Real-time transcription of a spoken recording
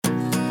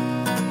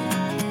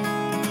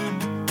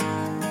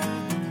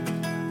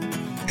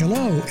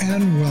Hello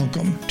and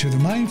welcome to the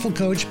Mindful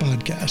Coach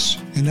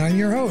Podcast. And I'm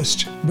your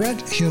host,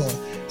 Brett Hill.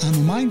 I'm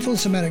a mindful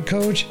somatic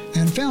coach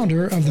and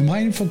founder of the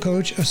Mindful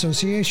Coach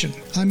Association.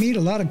 I meet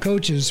a lot of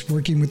coaches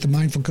working with the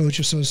Mindful Coach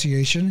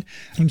Association.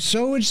 I'm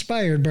so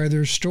inspired by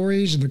their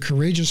stories and the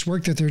courageous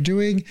work that they're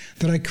doing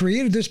that I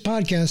created this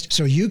podcast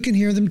so you can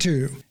hear them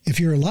too.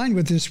 If you're aligned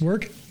with this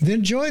work,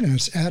 then join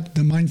us at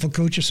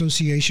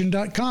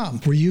themindfulcoachassociation.com,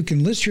 where you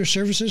can list your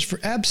services for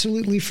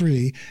absolutely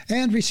free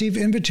and receive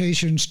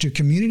invitations to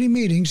community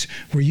meetings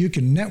where you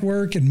can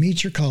network and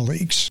meet your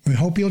colleagues. We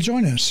hope you'll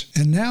join us.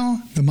 And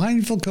now, the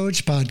Mindful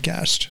Coach Podcast.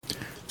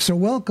 So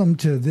welcome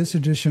to this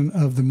edition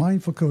of the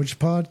Mindful Coach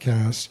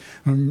Podcast.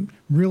 I'm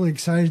really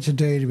excited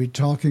today to be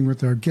talking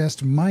with our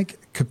guest, Mike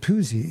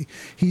Capuzzi.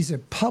 He's a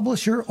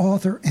publisher,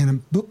 author, and a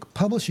book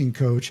publishing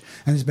coach,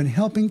 and has been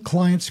helping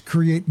clients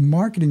create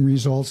marketing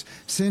results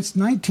since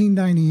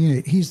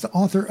 1998. He's the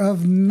author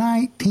of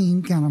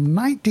 19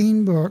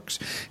 books,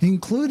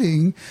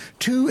 including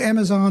 2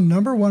 Amazon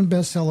 #1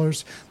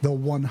 bestsellers, The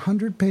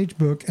 100-Page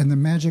Book and The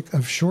Magic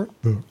of Short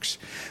Books.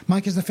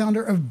 Mike is the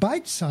founder of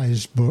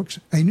Bite-Sized Books,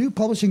 a new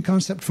publishing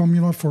concept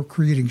formula for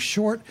creating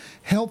short,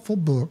 helpful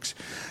books,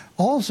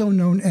 also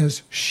known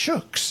as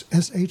Shooks,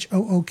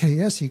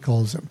 S-H-O-O-K-S, he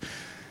calls them.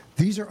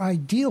 These are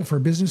ideal for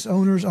business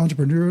owners,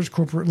 entrepreneurs,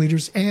 corporate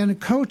leaders, and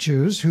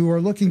coaches who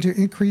are looking to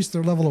increase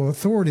their level of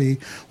authority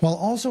while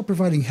also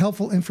providing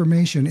helpful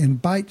information in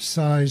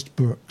bite-sized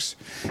books.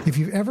 If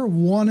you've ever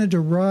wanted to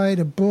write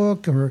a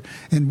book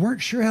and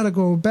weren't sure how to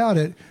go about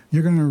it,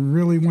 you're going to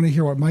really want to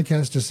hear what Mike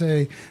has to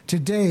say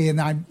today.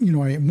 And I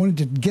wanted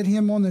to get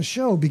him on the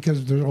show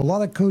because there's a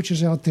lot of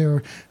coaches out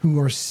there who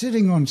are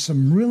sitting on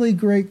some really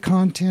great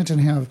content and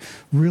have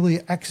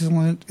really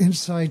excellent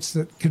insights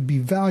that could be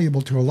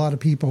valuable to a lot of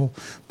people,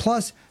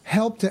 plus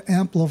help to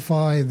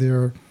amplify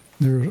their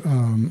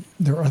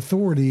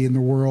authority in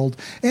the world.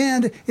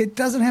 And it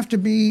doesn't have to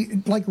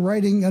be like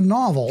writing a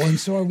novel. And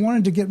so I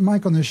wanted to get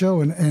Mike on the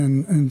show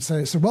and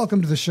say, so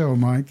welcome to the show,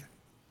 Mike.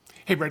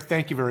 Hey, Brett,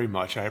 thank you very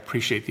much. I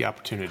appreciate the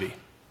opportunity.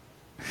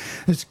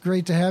 It's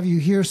great to have you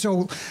here.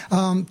 So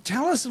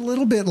tell us a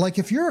little bit, like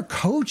if you're a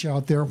coach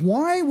out there,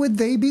 why would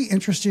they be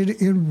interested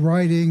in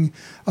writing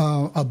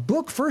a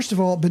book, first of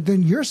all, but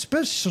then your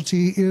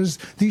specialty is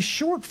these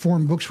short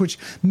form books, which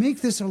make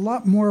this a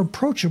lot more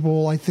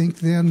approachable, I think,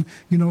 than,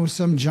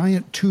 some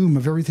giant tome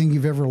of everything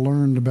you've ever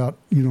learned about,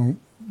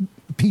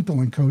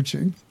 people and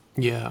coaching.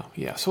 Yeah.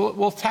 So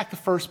we'll attack the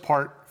first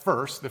part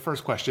first, the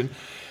first question.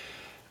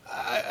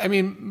 I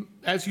mean,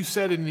 as you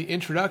said in the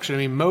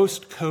introduction,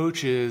 most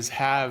coaches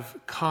have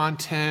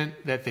content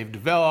that they've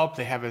developed.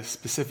 They have a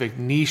specific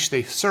niche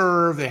they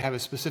serve. They have a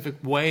specific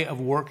way of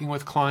working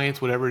with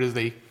clients, whatever it is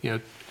they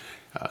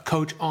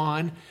coach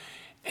on.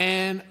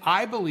 And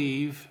I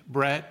believe,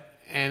 Brett,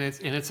 and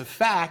it's a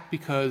fact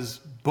because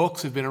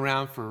books have been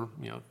around for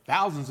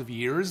thousands of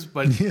years,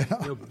 but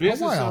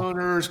business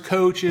owners,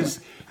 coaches,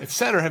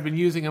 etc., have been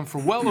using them for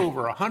well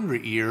over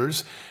 100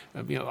 years.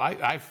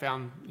 I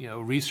found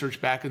research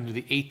back into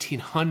the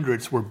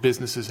 1800s where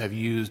businesses have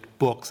used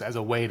books as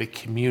a way to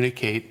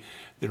communicate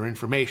their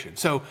information.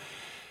 So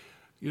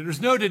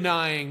there's no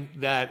denying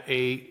that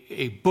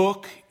a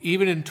book,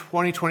 even in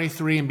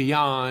 2023 and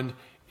beyond,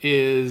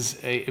 is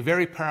a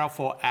very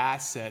powerful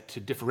asset to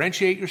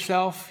differentiate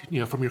yourself,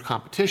 from your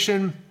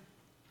competition,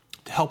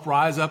 to help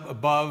rise up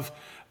above,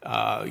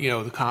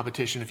 the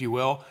competition, if you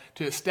will,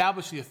 to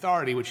establish the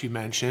authority, which you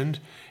mentioned,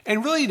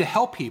 and really to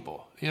help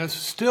people.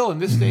 Still in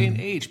this day and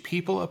age,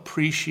 people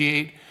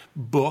appreciate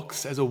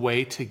books as a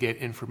way to get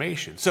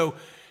information. So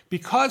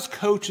because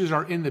coaches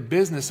are in the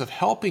business of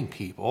helping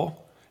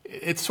people,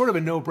 it's sort of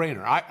a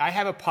no-brainer. I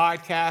have a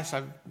podcast.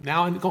 I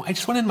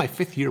just went in my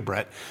 5th year,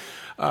 Brett.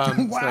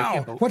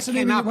 Wow. So what's the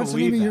name of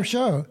your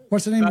show?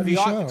 What's the name of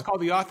your show? It's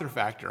called The Author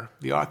Factor.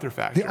 The Author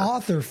Factor. The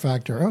Author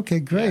Factor. Okay,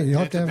 great. You'll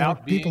have to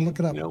have people look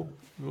it up.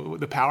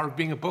 The power of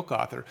being a book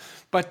author.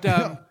 But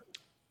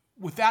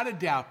without a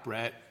doubt,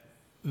 Brett,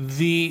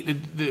 we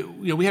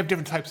have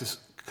different types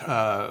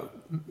of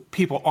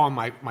people on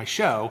my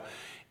show.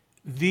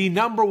 The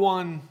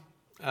 #1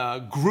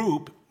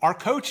 group are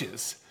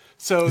coaches.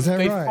 So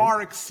they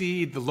far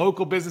exceed the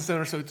local business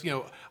owners. So it's,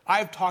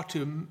 I've talked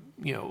to,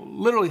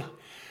 literally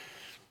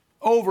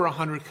over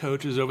 100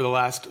 coaches over the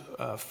last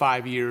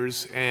 5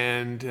 years,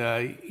 and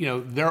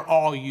they're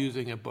all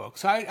using a book.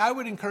 So I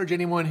would encourage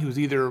anyone who's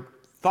either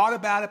thought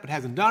about it but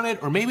hasn't done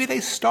it, or maybe they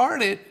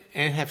started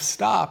and have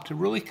stopped, to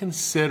really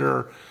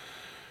consider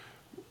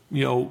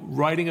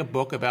writing a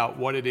book about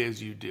what it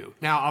is you do.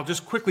 Now, I'll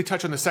just quickly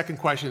touch on the second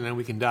question, and then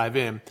we can dive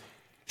in.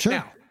 Sure.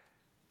 Now,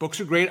 books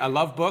are great. I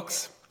love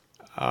books.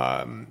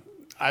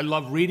 I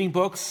love reading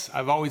books.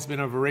 I've always been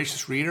a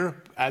voracious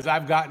reader. As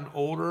I've gotten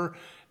older,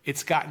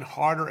 it's gotten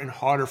harder and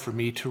harder for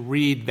me to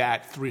read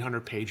that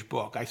 300-page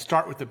book. I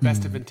start with the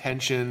best of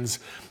intentions.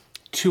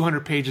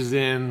 200 pages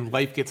in,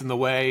 life gets in the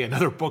way,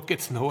 another book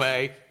gets in the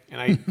way,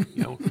 and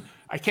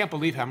I can't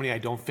believe how many I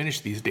don't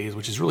finish these days,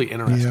 which is really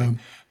interesting. Yeah.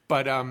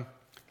 But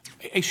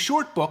a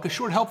short book, a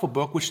short helpful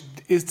book, which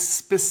is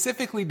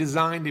specifically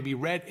designed to be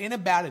read in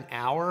about an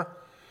hour,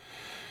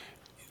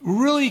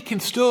 really can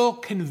still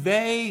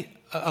convey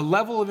a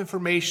level of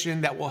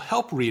information that will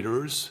help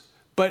readers,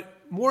 but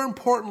more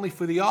importantly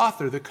for the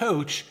author, the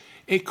coach,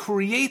 it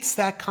creates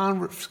that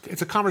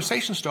it's a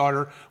conversation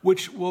starter,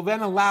 which will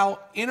then allow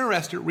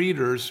interested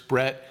readers,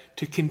 Brett,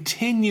 to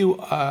continue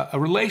a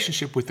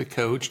relationship with the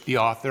coach, the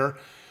author,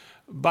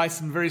 by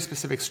some very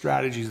specific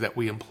strategies that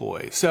we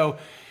employ. So,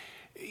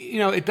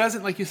 it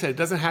doesn't, like you said, it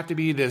doesn't have to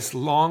be this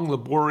long,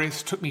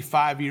 laborious, took me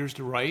 5 years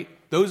to write.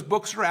 Those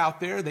books are out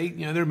there.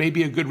 There may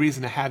be a good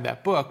reason to have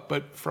that book,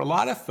 but for a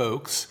lot of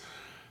folks,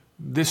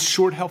 this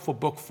short, helpful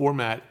book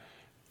format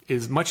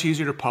is much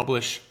easier to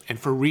publish, and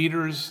for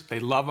readers, they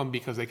love them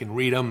because they can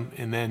read them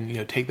and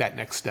then take that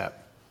next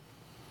step.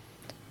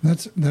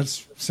 That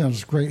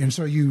sounds great. And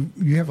so you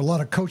have a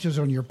lot of coaches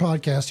on your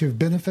podcast who have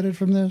benefited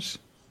from this?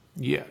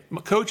 Yeah,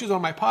 coaches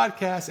on my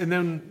podcast, and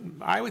then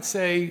I would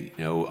say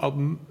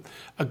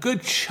a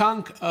good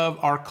chunk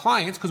of our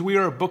clients, because we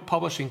are a book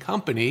publishing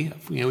company,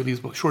 with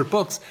these short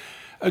books.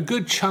 A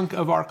good chunk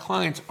of our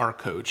clients are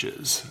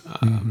coaches,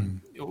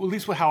 at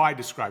least how I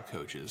describe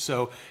coaches.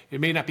 So it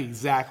may not be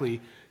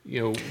exactly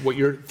what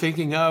you're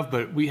thinking of,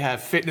 but we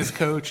have fitness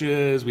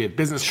coaches, we have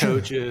business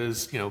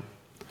coaches,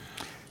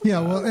 Yeah,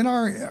 well, in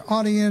our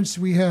audience,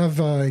 we have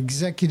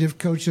executive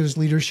coaches,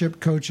 leadership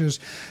coaches,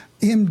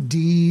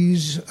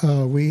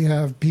 MDs. We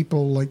have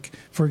people like,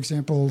 for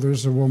example,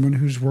 there's a woman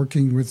who's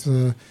working with,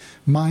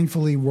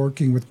 mindfully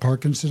working with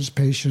Parkinson's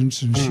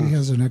patients, and she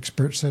has an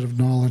expert set of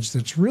knowledge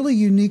that's really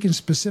unique and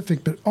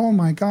specific, but oh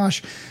my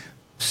gosh,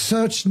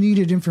 such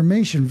needed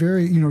information.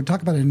 Very,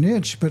 talk about a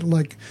niche, but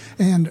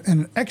and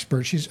an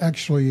expert. She's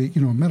actually, a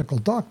medical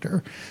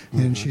doctor,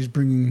 and she's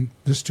bringing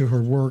this to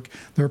her work.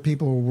 There are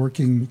people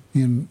working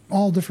in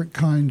all different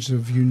kinds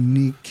of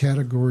unique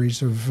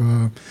categories of,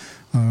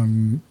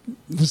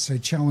 let's say,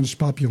 challenged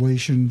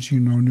populations,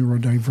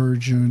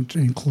 neurodivergent,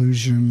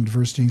 inclusion,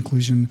 diversity,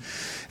 inclusion,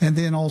 and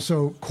then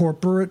also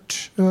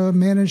corporate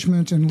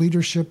management and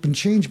leadership and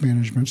change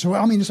management. So,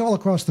 it's all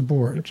across the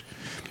board.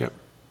 Yep.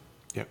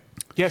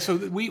 Yeah, so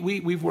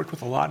we've worked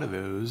with a lot of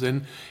those,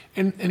 and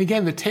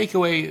again, the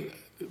takeaway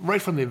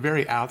right from the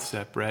very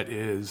outset, Brett,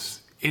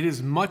 is it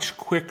is much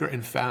quicker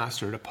and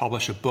faster to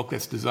publish a book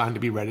that's designed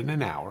to be read in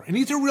an hour. And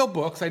these are real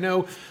books. I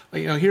know,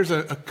 here's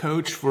a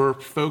coach for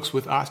folks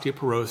with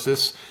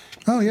osteoporosis.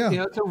 Oh yeah,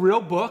 it's a real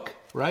book,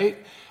 right?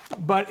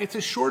 But it's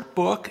a short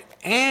book,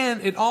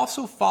 and it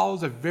also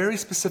follows a very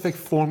specific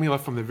formula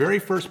from the very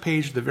first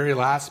page to the very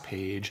last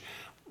page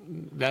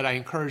that I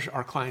encourage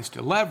our clients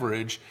to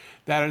leverage,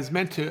 that is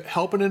meant to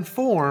help and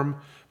inform,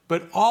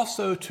 but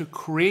also to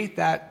create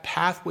that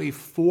pathway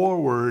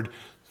forward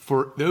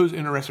for those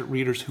interested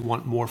readers who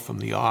want more from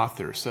the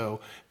author.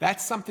 So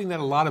that's something that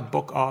a lot of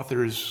book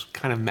authors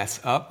kind of mess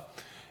up.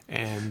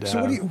 And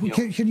so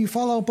can you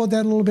follow up on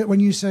that a little bit when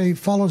you say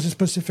follows a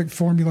specific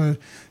formula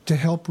to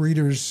help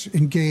readers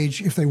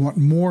engage if they want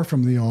more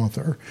from the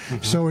author?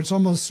 Mm-hmm. So it's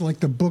almost like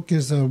the book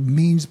is a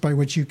means by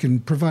which you can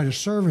provide a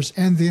service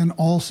and then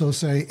also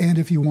say, and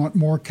if you want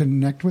more,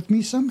 connect with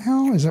me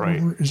somehow? Is that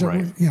right?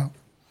 Right. Yeah.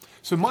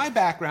 So my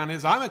background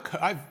is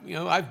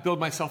I've built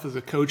myself as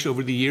a coach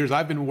over the years.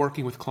 I've been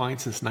working with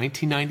clients since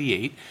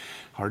 1998.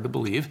 Hard to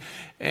believe.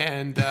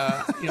 And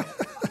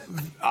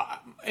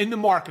in the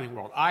marketing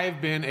world, I have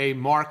been a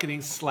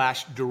marketing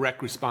 /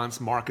 direct response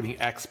marketing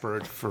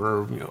expert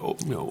for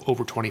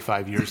over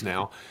 25 years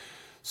now.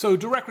 So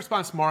direct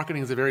response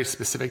marketing is a very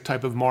specific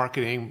type of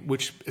marketing,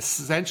 which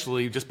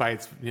essentially, just by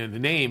its the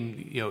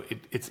name,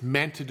 it's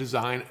meant to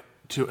design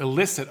to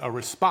elicit a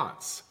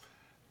response.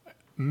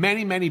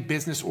 Many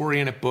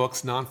business-oriented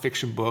books,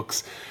 nonfiction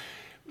books,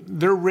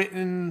 they're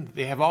written,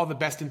 they have all the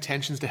best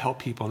intentions to help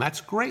people, and that's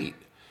great.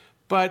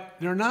 But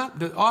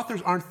the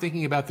authors aren't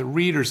thinking about the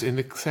readers in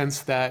the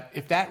sense that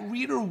if that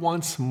reader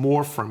wants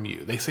more from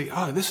you, they say,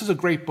 oh, this is a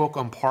great book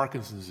on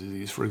Parkinson's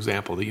disease, for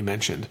example, that you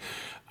mentioned.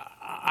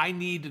 I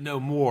need to know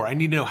more. I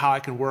need to know how I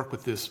can work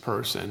with this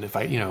person.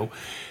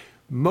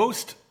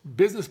 Most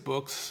business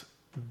books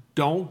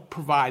don't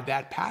provide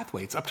that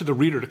pathway. It's up to the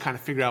reader to kind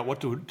of figure out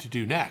what to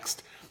do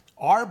next.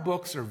 Our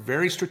books are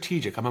very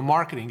strategic. I'm a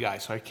marketing guy,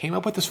 so I came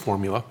up with this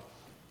formula.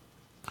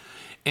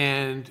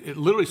 And it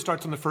literally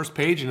starts on the first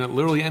page and it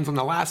literally ends on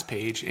the last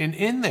page. And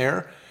in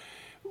there,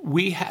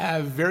 we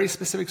have very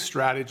specific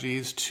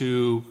strategies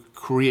to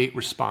create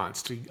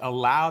response, to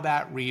allow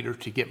that reader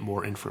to get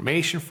more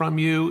information from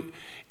you.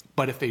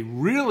 But if they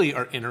really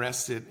are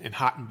interested and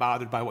hot and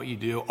bothered by what you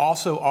do,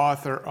 also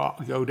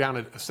go down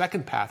a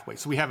second pathway.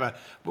 So we have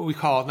what we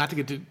call, not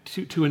to get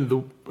too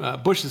into the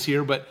bushes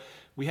here, but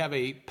we have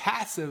a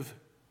passive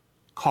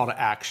call to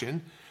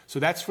action. So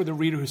that's for the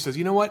reader who says,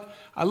 you know what,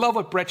 I love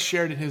what Brett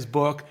shared in his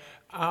book.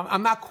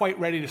 I'm not quite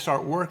ready to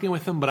start working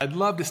with him, but I'd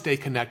love to stay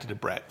connected to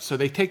Brett. So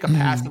they take a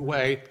passive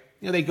way.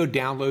 They go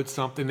download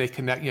something, they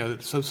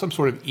connect, so some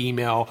sort of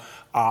email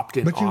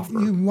opt-in offer.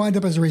 But you wind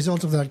up as a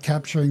result of that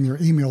capturing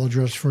their email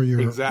address for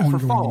your ongoing for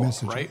follow-up,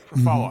 message. Right? For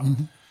follow-up.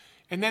 Mm-hmm.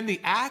 And then the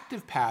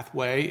active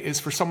pathway is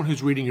for someone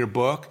who's reading your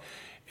book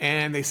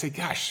and they say,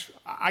 gosh,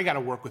 I got to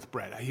work with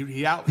Brett.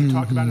 He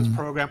talked about his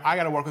program. I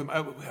got to work with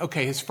him.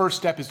 Okay, his first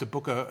step is to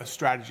book a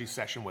strategy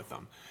session with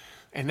them.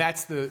 And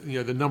that's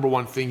the number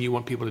one thing you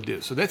want people to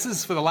do. So this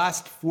is for the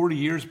last 40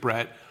 years,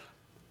 Brett,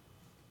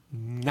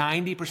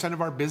 90%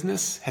 of our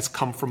business has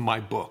come from my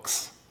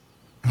books.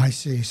 I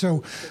see.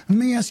 So let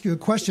me ask you a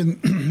question,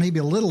 maybe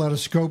a little out of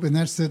scope, and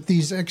that's that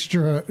these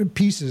extra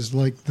pieces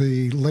like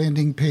the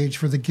landing page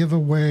for the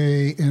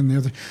giveaway and the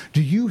other,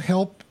 do you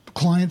help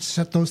clients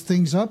set those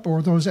things up, or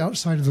are those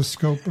outside of the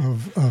scope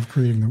of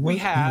creating the work?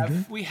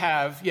 We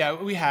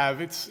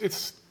have.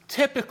 It's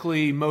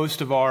typically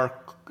most of our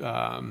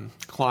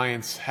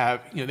clients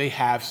have, they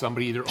have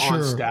somebody either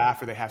on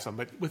staff or they have some,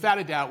 but without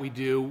a doubt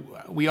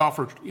we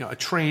offer, a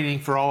training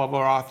for all of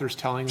our authors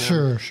telling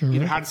them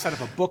either how to set up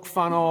a book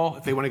funnel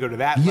if they want to go to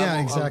that level. Yeah,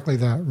 exactly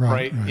that.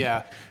 Right.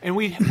 Yeah. And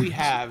we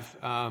have,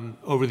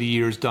 over the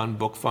years done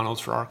book funnels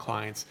for our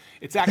clients.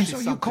 It's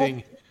actually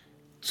something,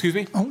 excuse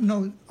me? Oh,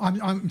 no,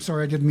 I'm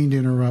sorry. I didn't mean to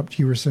interrupt.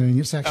 You were saying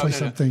it's actually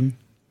something. No.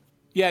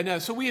 Yeah, no,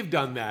 so we have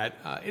done that.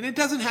 And it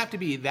doesn't have to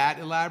be that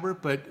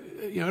elaborate, but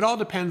it all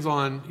depends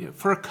on,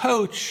 for a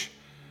coach,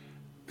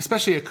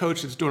 especially a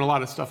coach that's doing a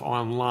lot of stuff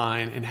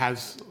online and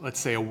has, let's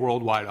say, a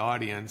worldwide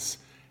audience,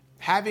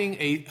 having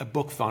a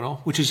book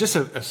funnel, which is just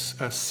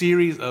a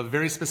series of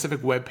very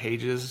specific web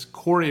pages,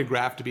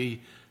 choreographed to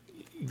be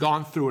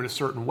gone through in a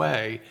certain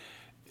way,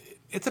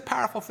 it's a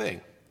powerful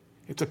thing.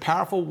 It's a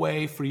powerful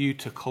way for you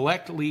to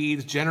collect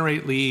leads,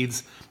 generate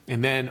leads,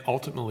 and then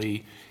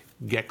ultimately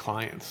get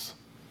clients.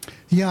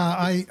 Yeah,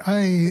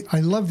 I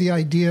love the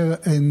idea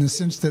in the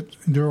sense that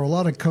there are a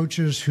lot of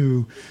coaches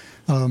who,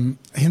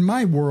 in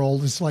my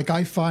world, it's like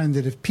I find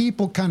that if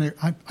people kind of,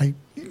 I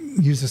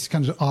use this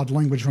kind of odd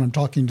language when I'm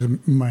talking to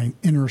my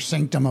inner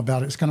sanctum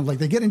about it. It's kind of like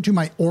they get into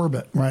my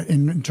orbit, right,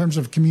 in terms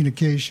of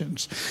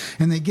communications.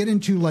 And they get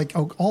into like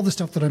all the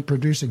stuff that I'm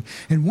producing.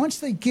 And once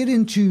they get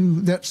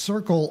into that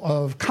circle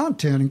of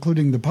content,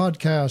 including the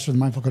podcast or the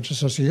Mindful Coach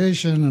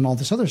Association and all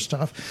this other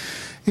stuff,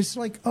 it's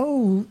like,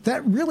 oh,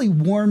 that really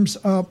warms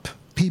up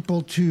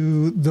people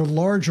to the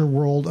larger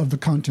world of the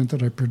content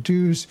that I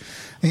produce.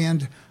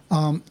 And,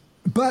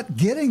 but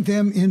getting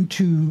them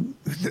into,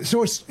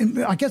 so it's,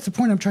 I guess the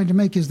point I'm trying to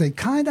make is they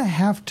kind of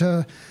have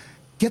to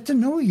get to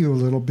know you a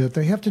little bit.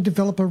 They have to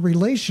develop a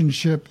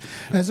relationship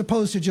as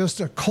opposed to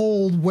just a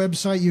cold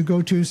website you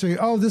go to and say,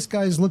 oh, this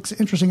guy looks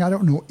interesting. I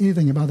don't know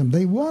anything about them.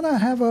 They want to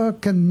have a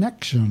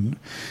connection.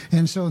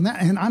 And so,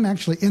 and I'm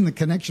actually in the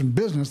connection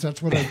business.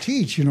 That's what I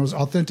teach, is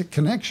authentic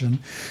connection.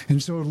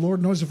 And so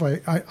Lord knows if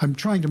I'm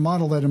trying to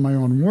model that in my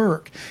own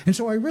work. And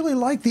so I really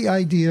like the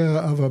idea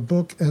of a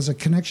book as a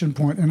connection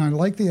point, and I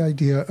like the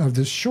idea of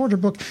this shorter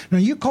book. Now,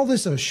 you call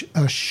this a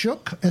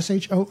SHOOK,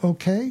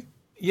 S-H-O-O-K?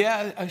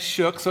 Yeah, a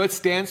SHOOK. So it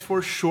stands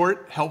for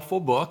Short Helpful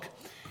Book.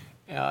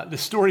 The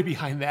story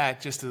behind that,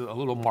 just a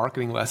little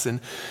marketing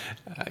lesson.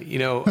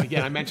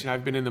 Again, I mentioned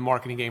I've been in the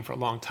marketing game for a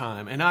long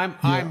time, and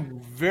I'm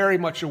very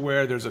much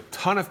aware there's a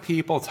ton of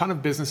people, a ton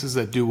of businesses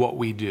that do what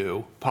we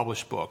do,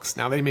 publish books.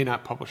 Now, they may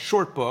not publish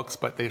short books,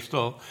 but they're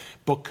still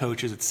book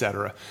coaches,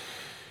 etc.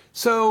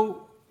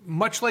 So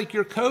much like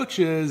your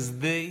coaches,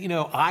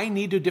 I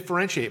need to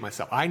differentiate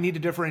myself. I need to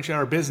differentiate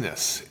our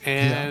business.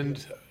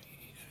 And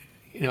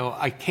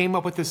I came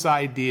up with this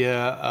idea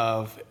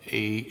of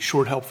a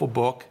short, helpful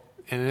book,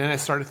 and then I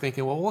started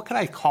thinking, well, what could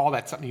I call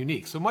that something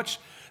unique? So much,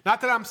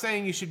 not that I'm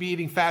saying you should be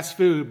eating fast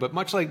food, but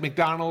much like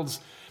McDonald's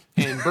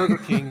and Burger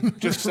King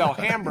just sell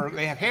they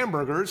have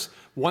hamburgers.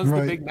 One's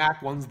the Big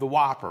Mac, one's the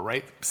Whopper,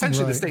 right?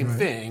 Essentially the same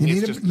thing.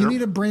 You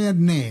need a brand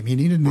name. You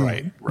need a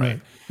name.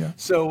 Right. Yeah.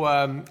 So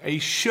a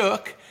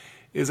SHOOK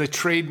is a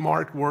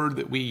trademark word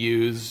that we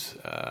use.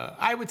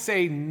 I would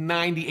say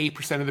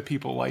 98% of the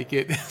people like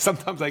it.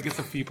 Sometimes I get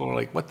some people are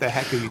like, what the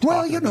heck are you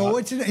talking about? Well,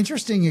 it's an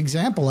interesting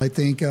example, I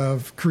think,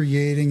 of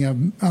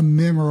creating a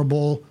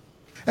memorable,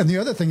 and the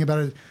other thing about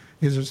it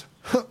is there's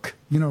hook.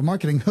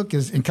 Marketing hook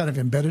is kind of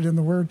embedded in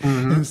the word.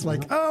 Mm-hmm. And it's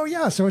like, oh,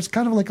 yeah, so it's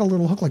kind of like a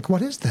little hook. Like,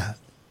 what is that?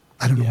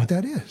 I don't know what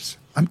that is.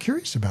 I'm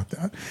curious about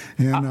that.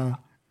 And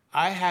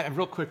I had a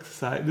real quick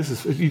side.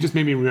 You just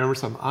made me remember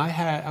something.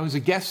 I was a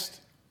guest.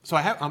 So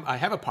I have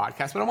a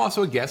podcast, but I'm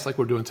also a guest like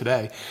we're doing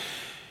today.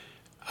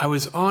 I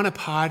was on a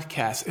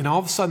podcast, and all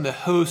of a sudden the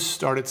host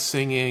started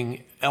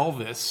singing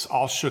Elvis,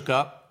 All Shook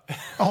Up.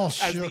 All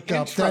Shook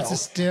Up. That's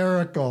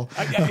hysterical.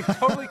 It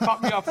totally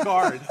caught me off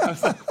guard.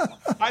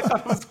 I thought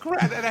it was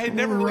great. And I had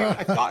never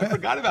I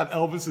forgot about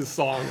Elvis's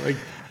song.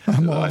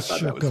 I'm all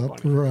shook up.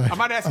 Right. I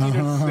might ask you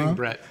to sing,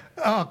 Brett.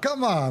 Oh,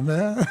 come on,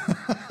 man.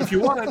 If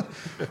you want.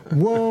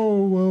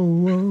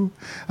 Whoa.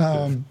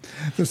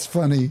 That's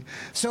funny.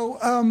 So,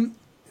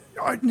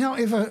 now,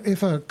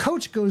 if a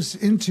coach goes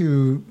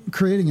into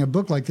creating a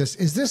book like this,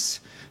 is this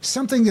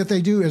something that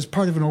they do as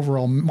part of an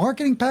overall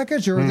marketing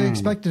package, or are they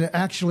expected to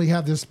actually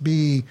have this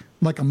be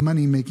like a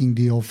money-making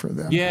deal for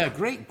them? Yeah,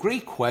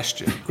 great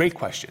question. Great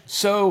question.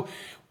 So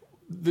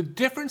the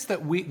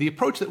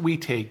approach that we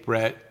take,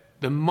 Brett,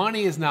 the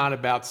money is not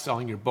about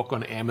selling your book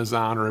on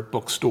Amazon or at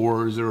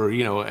bookstores or,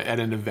 at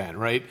an event,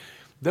 right?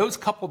 those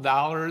couple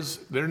dollars,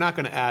 they're not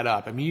going to add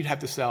up. I mean, you'd have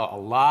to sell a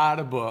lot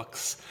of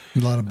books,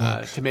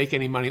 to make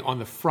any money on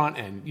the front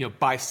end,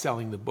 by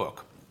selling the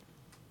book.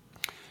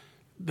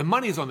 The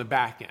money's on the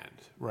back end,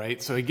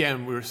 right? So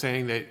again, we were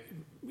saying that,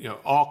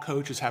 all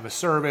coaches have a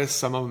service.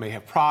 Some of them may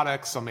have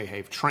products, some may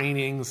have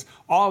trainings.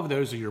 All of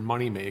those are your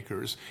money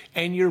makers.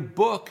 And your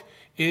book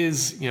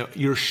is,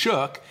 your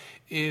Shook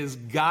is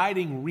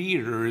guiding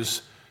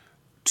readers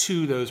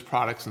to those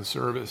products and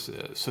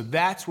services. So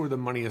that's where the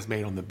money is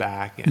made on the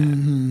back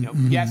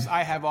end. Yes,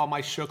 I have all my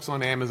Shooks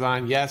on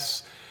Amazon.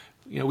 Yes,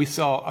 we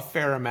sell a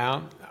fair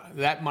amount.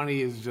 That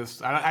money is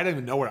just, I don't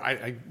even know where,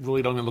 I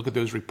really don't even look at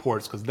those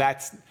reports, because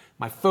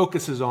my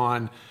focus is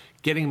on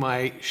getting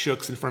my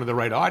Shooks in front of the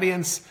right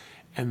audience,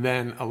 and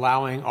then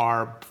allowing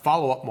our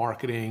follow-up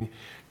marketing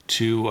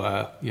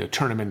to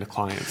turn them into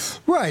clients.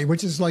 Right,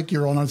 which is like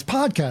you're on this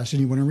podcast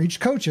and you want to reach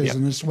coaches, Yep.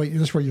 and this way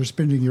you're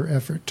spending your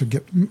effort to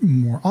get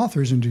more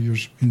authors into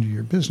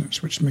your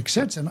business, which makes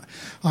sense. And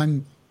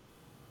I'm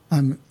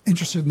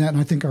interested in that, and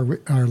I think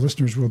our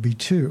listeners will be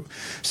too.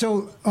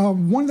 So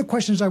one of the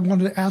questions I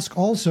wanted to ask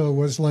also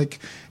was, like,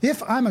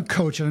 if I'm a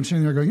coach and I'm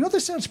sitting there going,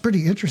 this sounds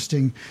pretty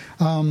interesting,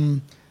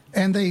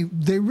 and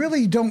they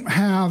really don't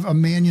have a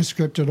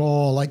manuscript at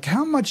all, like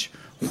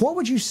what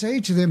would you say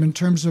to them in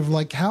terms of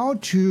like how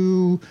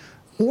to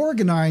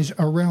organize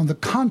around the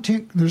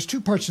content? There's two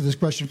parts to this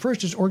question.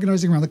 First is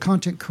organizing around the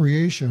content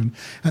creation,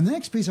 and the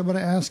next piece I want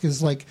to ask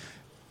is like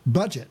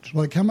budget.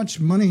 Like, how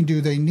much money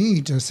do they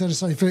need to set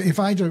aside? If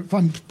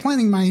I'm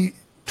planning my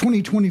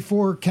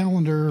 2024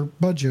 calendar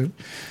budget,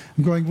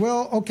 I'm going,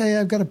 well, okay,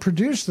 I've got to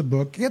produce the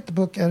book, get the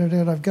book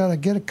edited, I've got to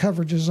get a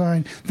cover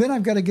design, then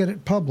I've got to get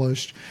it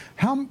published.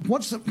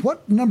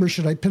 What number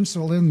should I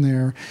pencil in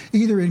there?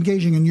 Either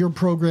engaging in your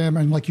program,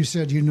 and like you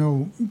said,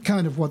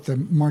 kind of what the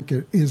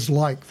market is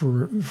like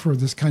for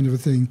this kind of a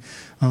thing.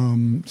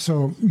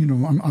 So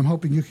I'm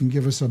hoping you can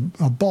give us a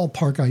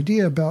ballpark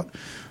idea about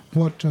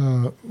what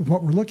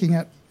we're looking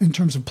at in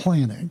terms of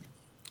planning.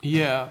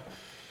 Yeah.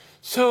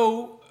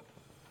 So,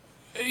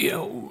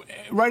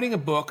 writing a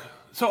book.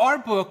 So our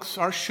books,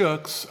 our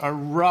Shooks, are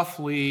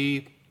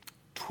roughly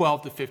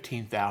 12 to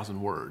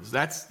 15,000 words.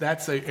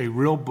 That's a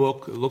real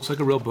book. It looks like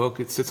a real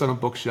book. It sits on a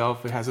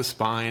bookshelf. It has a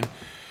spine.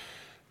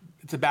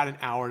 It's about an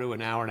hour to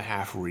an hour and a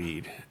half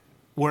read.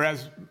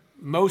 Whereas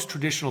most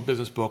traditional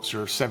business books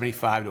are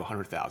 75 to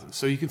 100,000.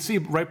 So you can see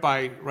right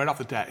off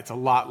the bat, it's a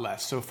lot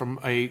less. So from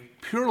a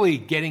purely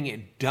getting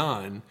it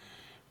done,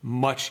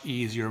 much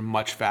easier,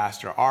 much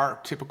faster. Our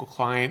typical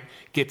client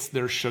gets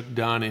their Shook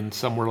done in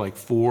somewhere like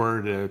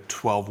 4 to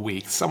 12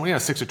 weeks,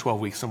 6 or 12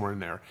 weeks, somewhere in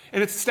there.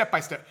 And it's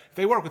step-by-step. If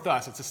they work with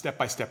us, it's a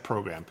step-by-step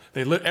program.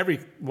 Every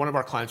one of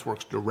our clients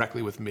works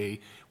directly with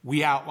me.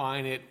 We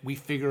outline it. We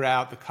figure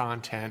out the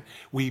content.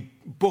 We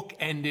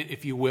bookend it,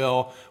 if you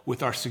will,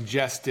 with our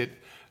suggested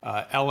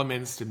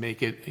elements to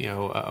make it,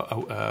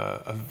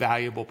 a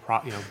valuable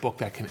book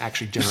that can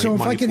actually generate money for you.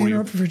 So if I can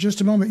interrupt for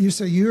just a moment, you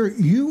say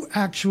you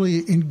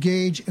actually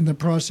engage in the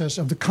process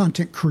of the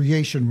content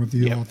creation with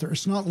the author.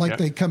 It's not like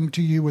they come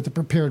to you with a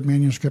prepared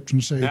manuscript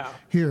and say,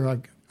 "Here,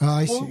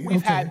 I see."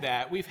 We've had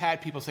that. We've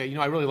had people say,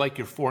 I really like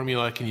your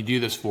formula. Can you do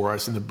this for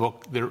us? And the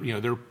book,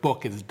 their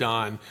book is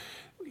done.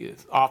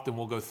 Often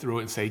we'll go through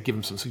it and say, give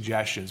them some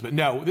suggestions. But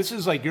no, this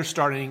is like you're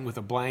starting with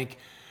a blank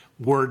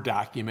Word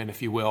document,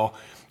 if you will.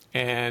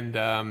 And,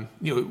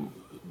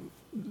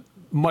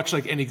 much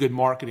like any good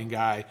marketing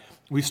guy,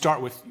 we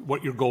start with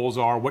what your goals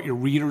are, what your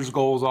reader's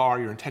goals are,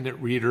 your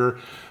intended reader,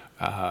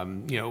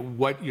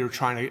 what you're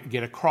trying to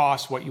get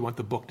across, what you want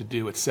the book to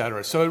do, et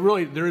cetera. So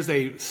there is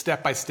a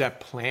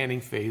step-by-step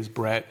planning phase,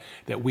 Brett,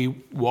 that we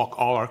walk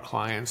all our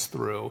clients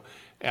through.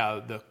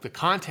 The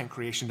content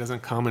creation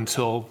doesn't come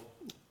until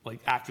like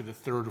after the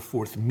third or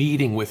fourth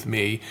meeting with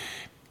me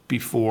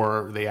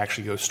before they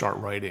actually go start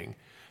writing.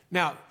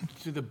 Now,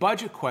 to the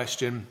budget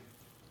question,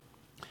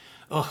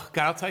 God,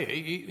 I'll tell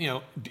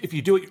you, if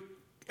you do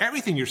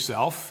everything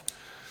yourself,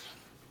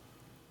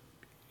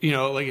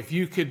 like if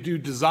you could do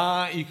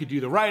design, you could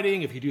do the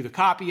writing, if you do the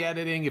copy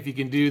editing, if you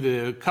can do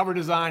the cover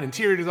design,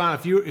 interior design,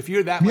 if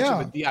you're that much of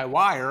a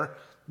DIYer,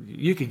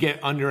 you could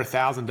get under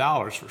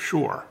 $1,000 for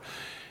sure.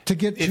 To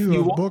get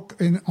to a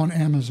book on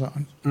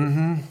Amazon.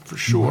 Mm-hmm, for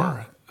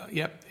sure.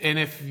 Yep. And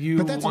if you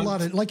But that's a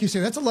lot of, like you say,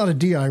 that's a lot of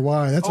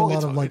DIY. That's a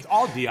lot of like... It's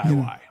all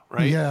DIY.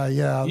 Right?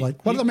 Yeah.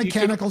 Like, what are the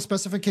mechanical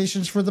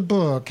specifications for the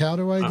book? How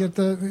do I get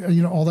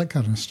all that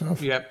kind of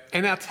stuff? Yeah.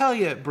 And I'll tell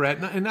you, Brett,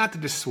 and not to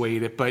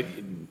dissuade it, but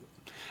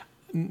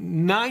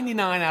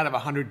 99 out of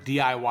 100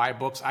 DIY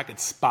books I could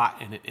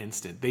spot in an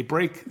instant. They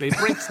break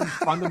some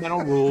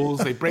fundamental rules.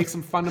 They break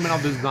some fundamental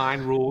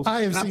design rules.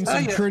 I have seen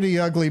some pretty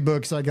ugly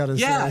books, I got to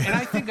say. Yeah, and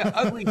I think an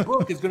ugly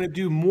book is going to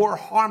do more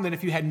harm than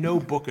if you had no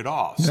book at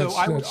all. So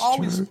I would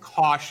always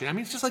caution. I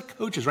mean, it's just like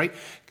coaches, right?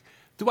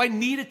 Do I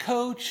need a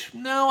coach?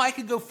 No, I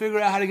could go figure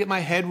out how to get my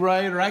head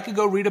right, or I could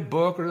go read a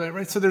book,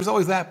 right? So there's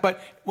always that. But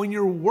when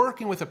you're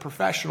working with a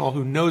professional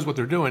who knows what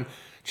they're doing,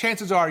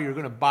 chances are you're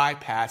going to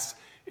bypass,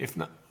 if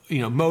not,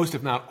 most,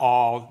 if not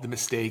all, the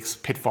mistakes,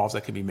 pitfalls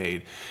that can be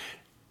made.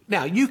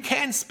 Now, you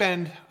can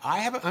spend,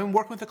 I'm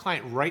working with a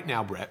client right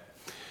now, Brett.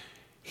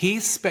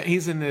 He's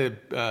in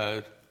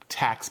the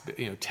tax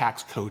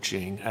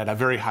coaching at a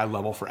very high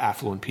level for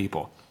affluent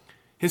people.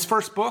 His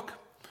first book,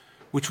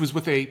 which was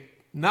with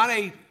not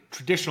a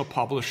traditional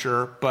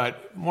publisher,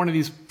 but one of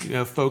these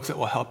folks that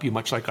will help you,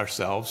 much like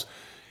ourselves,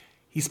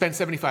 he spent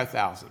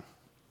 $75,000.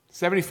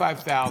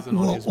 $75,000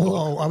 on his book.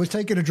 Whoa, I was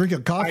taking a drink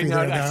of coffee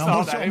there.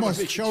 I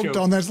almost choked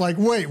on this. Like,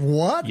 wait,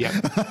 what? Yep.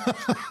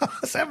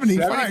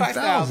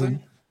 $75,000.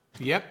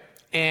 Yep.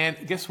 And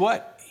guess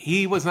what?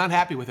 He was not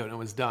happy with it when it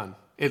was done.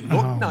 It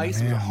looked nice.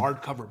 Man. It was a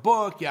hardcover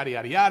book, yada,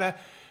 yada, yada.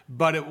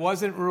 But it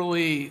wasn't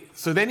really.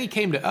 So then he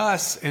came to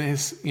us and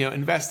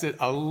invested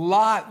a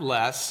lot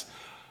less.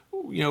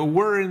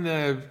 We're in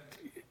the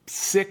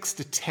 $6,000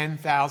 to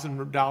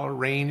 $10,000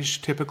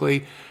 range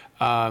typically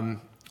to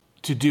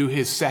do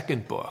his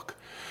second book.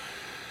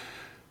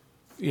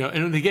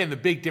 And again, the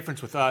big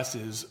difference with us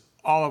is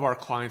all of our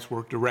clients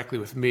work directly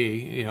with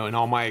me, in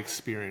all my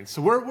experience.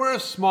 So we're a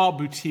small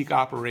boutique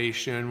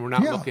operation. We're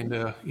not looking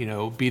to,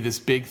 be this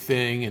big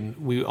thing, and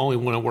we only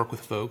want to work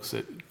with folks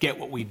that get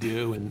what we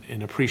do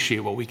and appreciate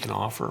what we can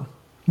offer.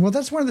 Well,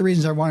 that's one of the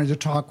reasons I wanted to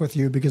talk with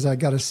you, because I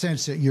got a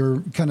sense that you're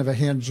kind of a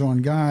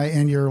hands-on guy,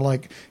 and you're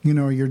like,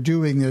 you're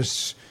doing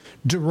this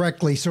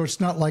directly. So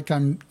it's not like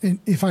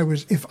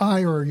if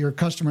I or your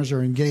customers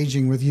are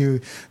engaging with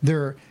you,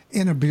 they're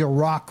in a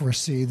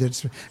bureaucracy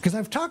because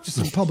I've talked to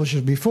some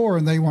publishers before,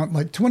 and they want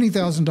like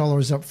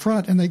 $20,000 up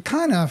front, and they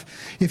kind of,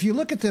 if you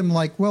look at them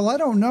like, well, I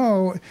don't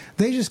know,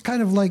 they just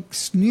kind of like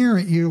sneer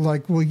at you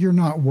like, well, you're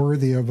not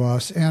worthy of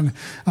us. And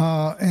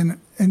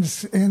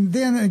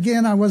then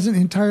again, I wasn't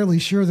entirely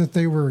sure that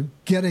they were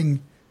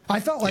getting, I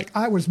felt like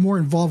I was more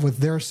involved with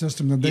their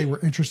system than they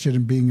were interested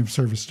in being of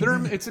service to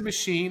me. It's a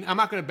machine. I'm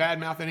not going to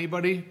badmouth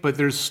anybody, but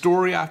there's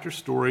story after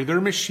story. They're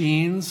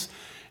machines.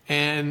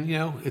 And,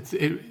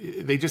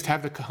 they just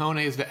have the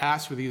cojones to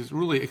ask for these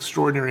really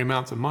extraordinary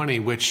amounts of money,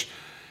 which,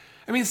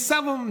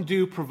 some of them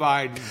do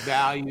provide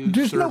value.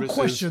 There's services. no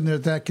question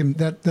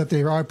that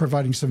they are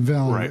providing some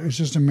value. Right. It's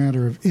just a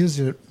matter of, is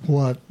it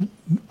what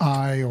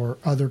I or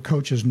other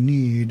coaches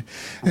need?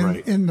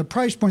 And the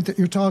price point that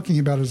you're talking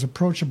about is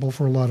approachable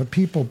for a lot of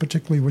people,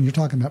 particularly when you're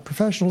talking about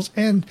professionals.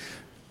 And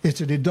it's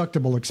a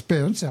deductible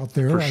expense out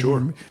there. For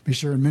sure. I be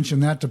sure and mention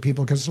that to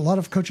people, because a lot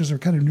of coaches are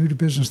kind of new to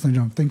business. They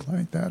don't think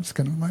like that. It's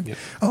kind of like,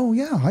 oh,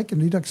 yeah, I can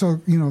deduct.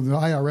 So, the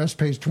IRS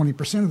pays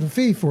 20% of the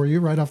fee for you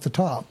right off the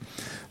top.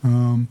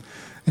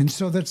 And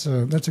so that's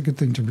a good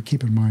thing to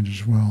keep in mind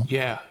as well.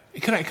 Yeah.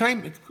 Can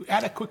I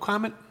add a quick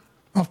comment?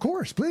 Of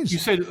course, please. You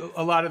said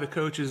a lot of the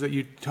coaches that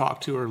you talk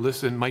to or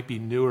listen might be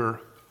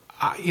newer.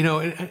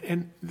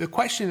 And the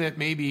question that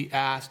may be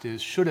asked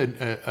is, should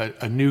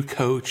a new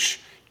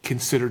coach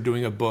consider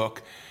doing a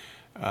book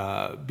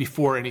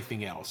before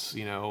anything else?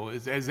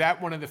 Is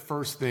that one of the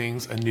first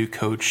things a new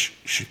coach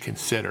should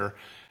consider?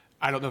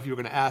 I don't know if you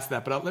were going to ask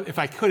that, but if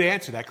I could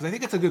answer that, because I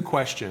think it's a good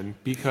question,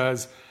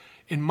 because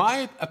in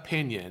my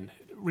opinion,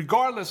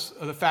 regardless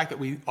of the fact that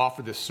we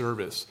offer this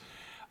service,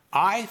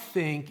 I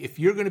think if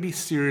you're going to be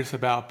serious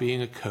about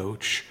being a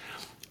coach,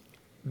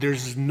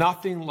 there's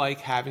nothing like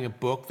having a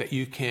book that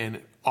you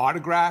can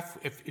autograph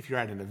if you're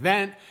at an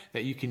event,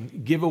 that you can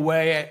give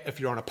away if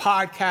you're on a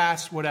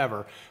podcast,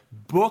 whatever.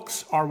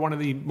 Books are one of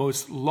the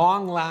most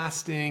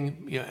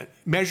long-lasting,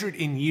 measured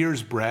in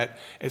years, Brett,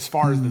 as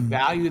far as the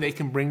value they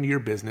can bring to your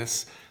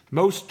business.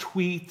 Most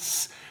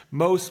tweets,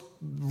 most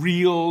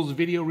reels,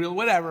 video reel,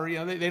 whatever,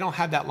 they don't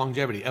have that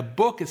longevity. A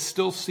book is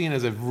still seen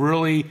as a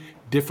really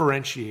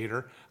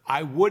differentiator.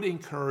 I would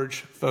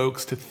encourage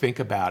folks to think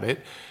about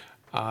it.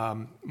 I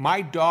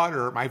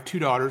have two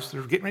daughters.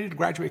 They're getting ready to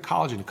graduate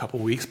college in a couple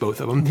of weeks,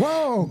 both of them.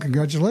 Whoa,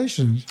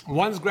 congratulations.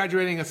 One's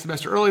graduating a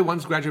semester early,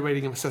 one's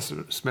graduating a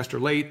semester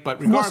late,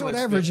 but regardless. Well,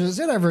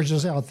 so it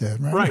averages out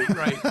then, right?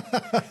 Right.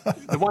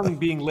 The one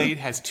being late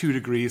has 2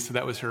 degrees, so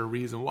that was her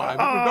reason why.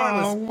 But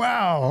regardless, oh,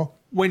 wow.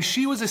 When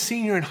she was a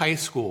senior in high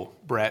school,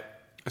 Brett,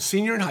 the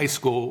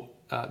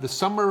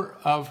summer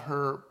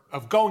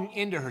of going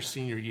into her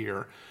senior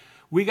year,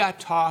 we got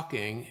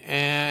talking,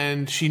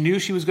 and she knew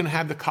she was going to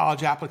have the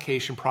college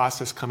application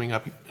process coming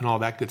up and all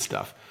that good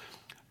stuff.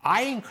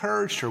 I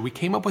encouraged her. We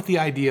came up with the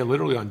idea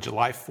literally on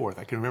July 4th.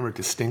 I can remember it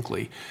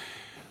distinctly.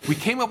 We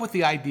came up with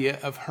the idea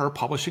of her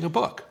publishing a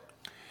book.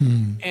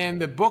 And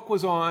the book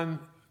was on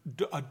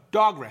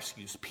dog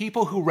rescues,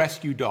 people who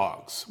rescue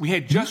dogs. We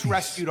had just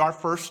rescued our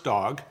first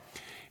dog.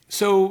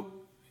 So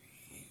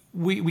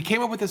we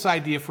came up with this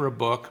idea for a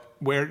book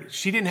where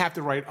she didn't have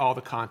to write all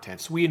the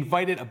contents. We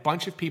invited a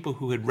bunch of people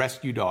who had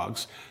rescued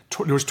dogs.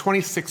 There was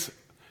 26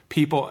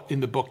 people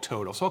in the book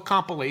total, so a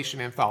compilation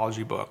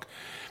anthology book.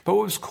 But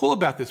what was cool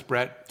about this,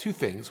 Brett, 2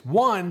 things.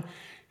 One,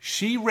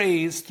 she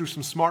raised, through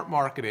some smart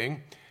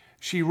marketing,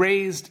 she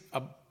raised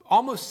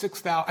almost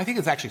 $6,000. I think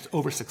it's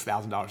over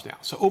 $6,000 now.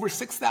 So over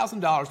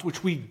 $6,000,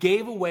 which we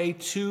gave away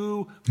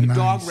to the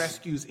dog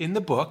rescues in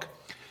the book.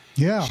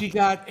 Yeah. She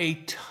got a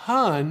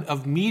ton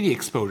of media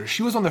exposure.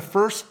 She was on the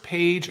first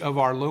page of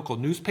our local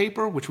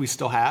newspaper, which we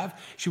still have.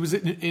 She was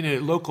in a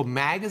local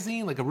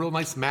magazine, like a real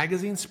nice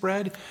magazine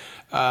spread.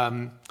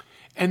 And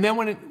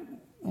then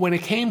when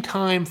it came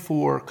time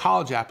for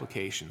college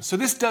applications, so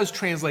this does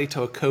translate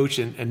to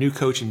a new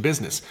coach in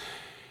business.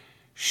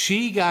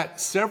 She got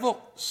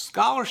several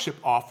scholarship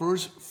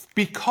offers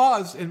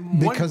because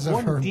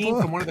one dean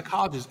from one of the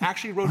colleges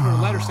actually wrote her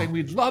a letter saying,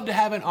 we'd love to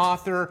have an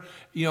author,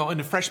 in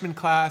the freshman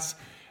class.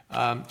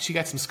 She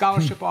got some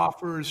scholarship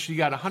offers. She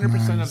got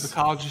 100% of the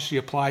colleges she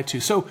applied to.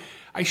 So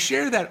I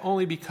share that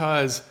only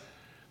because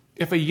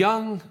if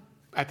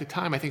at the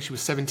time, I think she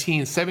was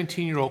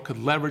 17-year-old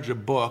could leverage a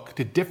book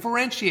to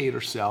differentiate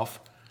herself,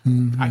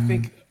 I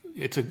think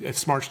it's a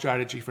smart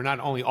strategy for not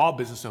only all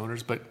business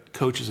owners, but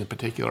coaches in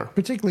particular.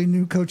 Particularly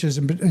new coaches.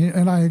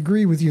 And I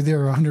agree with you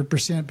there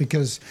 100%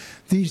 because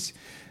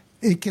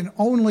it can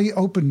only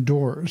open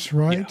doors,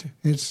 right?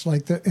 Yeah. It's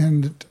like that.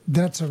 And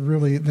that's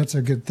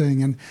a good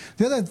thing. And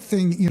the other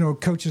thing,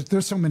 coaches,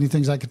 there's so many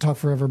things I could talk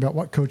forever about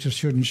what coaches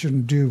should and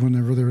shouldn't do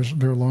whenever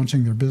they're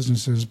launching their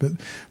businesses, but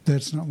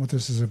that's not what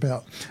this is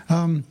about.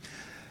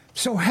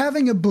 So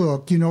having a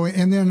book,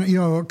 and then,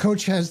 a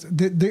coach has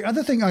the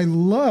other thing I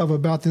love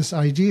about this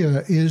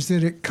idea is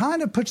that it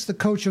kind of puts the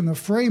coach in the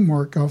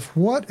framework of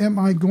what am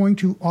I going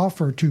to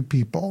offer to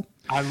people?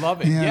 I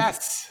love it.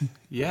 Yes.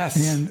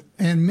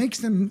 And makes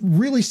them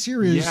really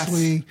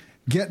seriously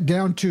get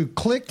down to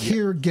click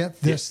here, get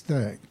this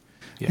thing,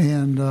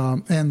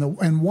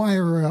 and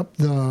wire up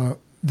the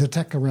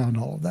tech around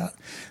all of that.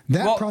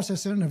 That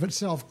process in and of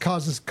itself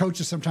causes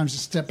coaches sometimes to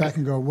step back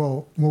and go,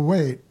 well,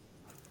 wait.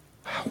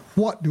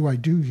 What do I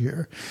do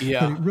here?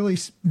 Yeah. But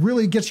it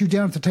really gets you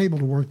down at the table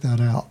to work that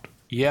out.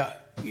 Yeah.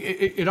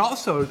 It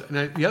also,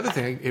 and the other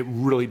thing, it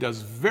really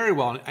does very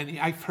well, and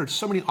I've heard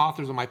so many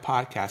authors on my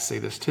podcast say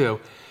this too.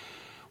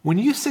 When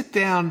you sit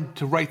down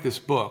to write this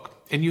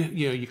book and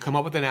you come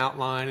up with an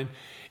outline, and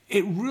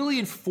it really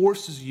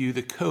enforces you,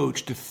 the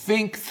coach, to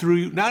think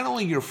through not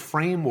only your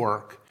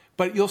framework,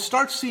 but you'll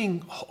start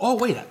seeing, oh,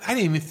 wait, I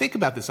didn't even think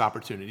about this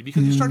opportunity,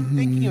 because you start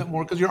thinking it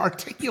more because you're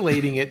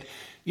articulating it,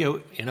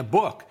 in a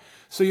book.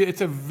 So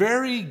it's a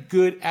very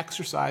good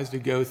exercise to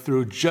go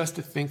through just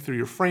to think through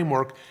your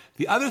framework.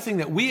 The other thing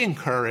that we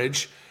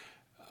encourage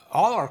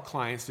all our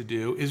clients to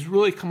do is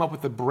really come up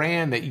with a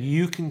brand that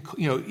you can,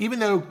 even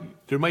though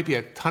there might be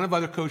a ton of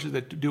other coaches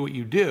that do what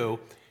you do,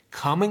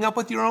 coming up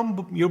with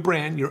your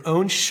brand, your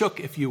own shook,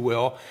 if you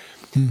will,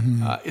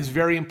 is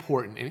very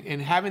important.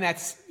 And having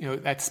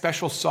that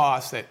special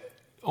sauce that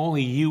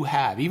only you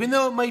have, even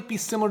though it might be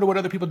similar to what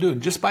other people do,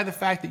 and just by the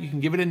fact that you can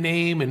give it a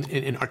name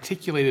and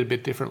articulate it a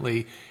bit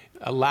differently,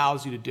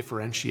 allows you to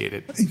differentiate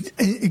it.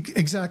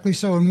 Exactly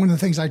so. And one of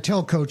the things I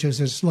tell coaches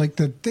is like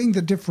the thing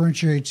that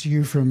differentiates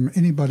you from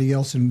anybody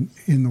else in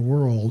the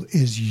world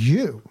is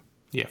you.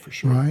 Yeah, for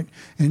sure. Right.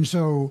 And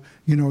so,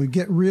 you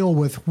get real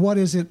with what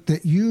is it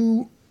that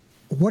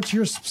what's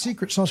your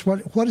secret sauce?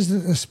 What is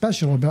it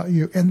special about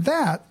you? And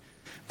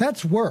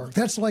that's work.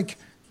 That's like,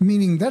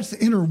 meaning that's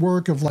the inner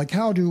work of like,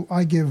 how do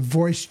I give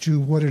voice to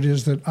what it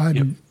is that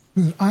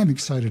I'm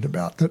excited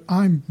about, that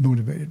I'm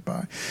motivated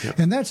by. Yep.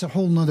 And that's a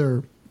whole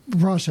nother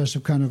process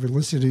of kind of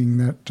eliciting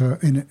that,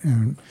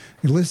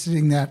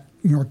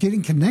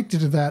 getting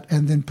connected to that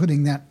and then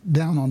putting that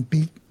down on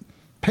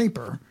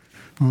paper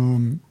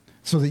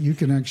so that you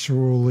can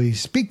actually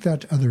speak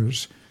that to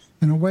others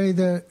in a way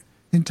that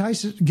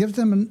gives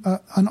them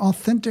an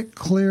authentic,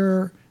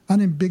 clear,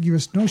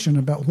 unambiguous notion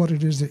about what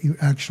it is that you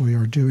actually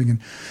are doing.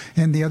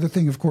 And the other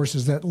thing, of course,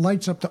 is that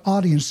lights up the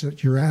audience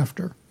that you're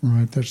after,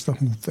 right? That's the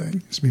whole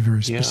thing, is to be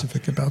very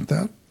specific about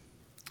that.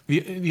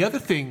 The other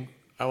thing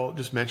I will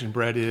just mention,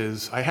 Brett,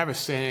 is I have a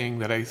saying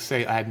that I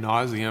say ad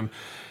nauseum,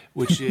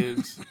 which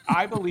is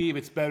I believe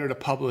it's better to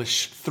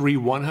publish 3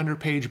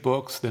 100-page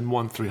books than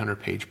 1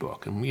 300-page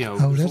book. And,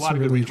 there's a lot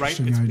of good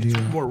reasons, right?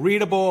 It's more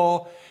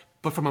readable.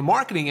 But from a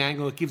marketing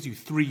angle, it gives you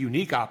 3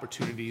 unique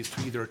opportunities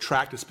to either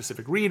attract a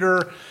specific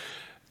reader.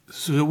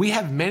 So we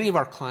have many of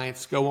our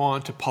clients go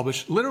on to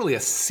publish literally a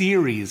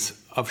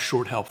series of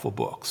short, helpful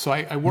books. So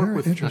I work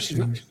with,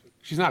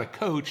 she's not a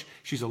coach,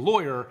 she's a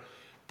lawyer,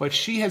 but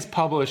she has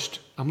published,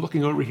 I'm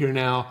looking over here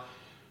now,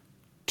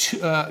 she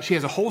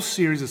has a whole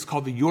series. It's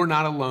called the You're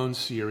Not Alone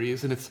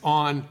series, and it's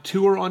on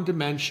 2 are on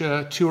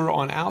dementia, 2 are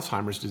on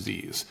Alzheimer's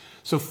disease.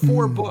 So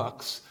 4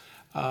 books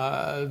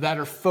that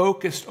are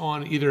focused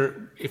on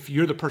either if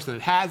you're the person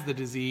that has the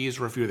disease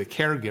or if you're the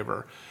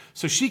caregiver.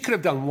 So she could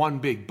have done 1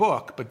 big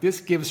book, but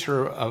this gives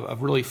her a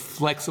really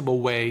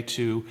flexible way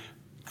to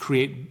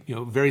create,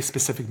 very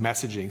specific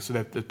messaging so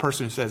that the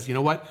person who says, you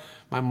know what,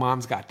 my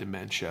mom's got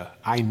dementia,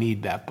 I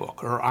need that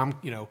book, or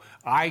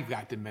I've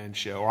got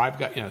dementia, or I've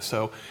got,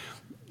 so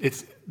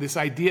it's this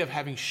idea of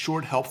having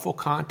short, helpful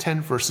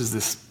content versus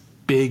this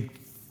big,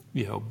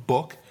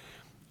 book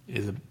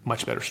is a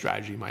much better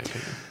strategy, in my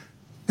opinion.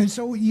 And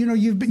so,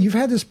 you've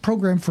had this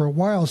program for a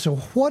while. So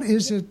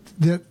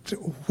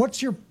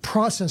what's your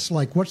process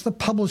like? What's the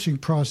publishing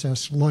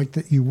process like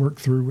that you work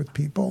through with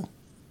people?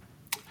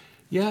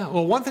 Yeah.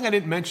 Well, one thing I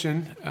didn't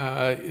mention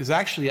is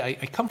actually I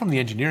come from the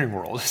engineering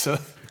world. So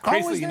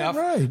crazily enough,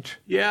 right?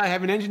 Yeah, I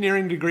have an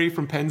engineering degree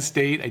from Penn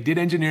State. I did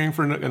engineering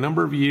for a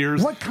number of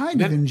years. What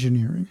kind of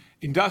engineering?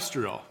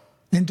 Industrial.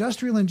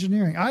 Industrial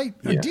engineering. A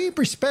deep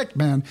respect,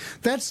 man.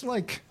 That's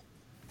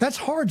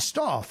hard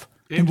stuff.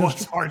 It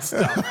was hard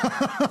stuff.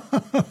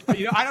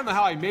 I don't know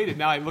how I made it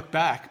now I look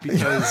back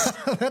because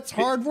that's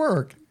hard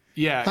work.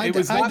 Yeah, it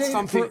was not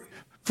something.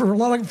 For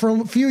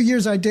a few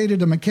years, I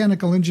dated a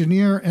mechanical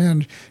engineer,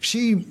 and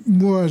she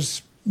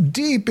was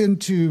deep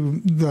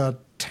into the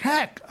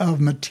tech of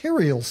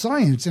material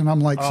science, and I'm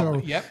like,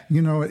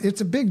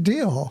 it's a big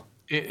deal.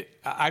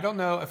 I don't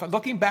know if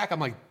looking back, I'm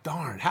like,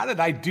 darn, how did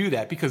I do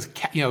that? Because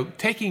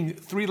taking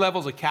 3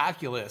 levels of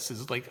calculus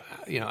is like,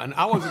 and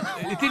I wasn't.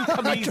 It didn't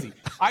come easy.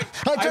 I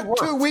took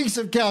 2 weeks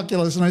of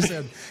calculus, and I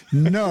said,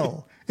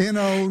 no,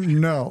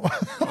 no.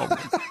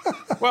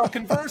 Well,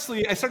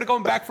 conversely, I started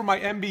going back for my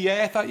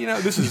MBA. I thought,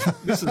 this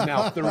is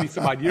now 30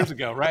 some odd years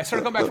ago, right? I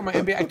started going back for my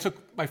MBA. I took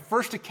my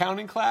first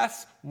accounting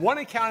class. One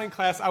accounting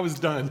class, I was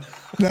done.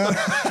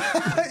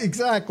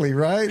 Exactly,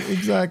 right?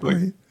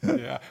 Exactly.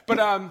 Yeah.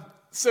 But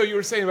so you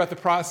were saying about the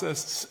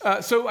process.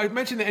 So I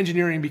mentioned the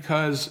engineering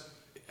because,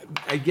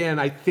 again,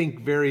 I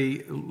think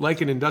very,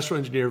 like an industrial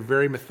engineer,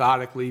 very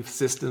methodically,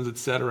 systems, et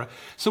cetera.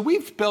 So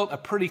we've built a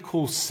pretty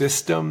cool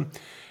system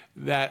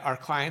that our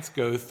clients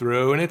go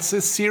through, and it's a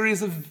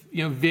series of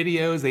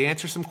videos. They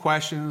answer some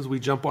questions.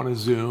 We jump on a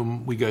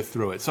Zoom. We go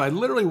through it. So I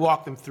literally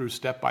walk them through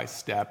step by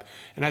step.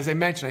 And as I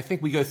mentioned, I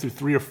think we go through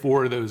 3 or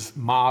 4 of those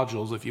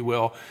modules, if you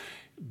will,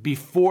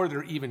 before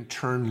they're even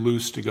turned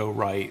loose to go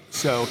right.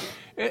 So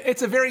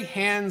it's a very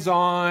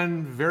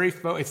hands-on,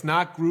 it's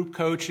not group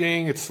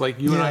coaching. It's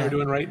like you and I are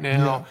doing right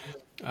now.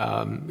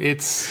 Yeah.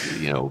 It's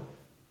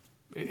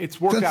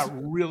worked out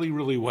really,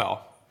 really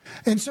well.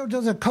 And so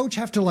does a coach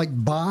have to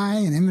buy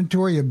an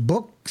inventory of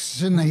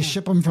books and they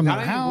ship them from their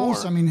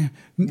house? I mean,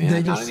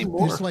 they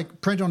just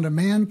like print on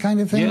demand kind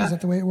of thing? Yeah. Is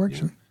that the way it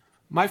works? Yeah.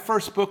 My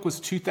first book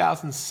was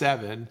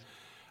 2007.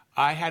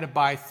 I had to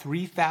buy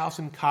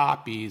 3,000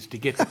 copies to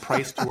get the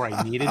price to where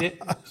I needed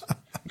it.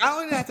 Not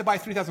only did I have to buy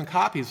 3,000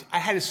 copies, I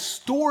had to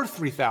store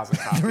 3,000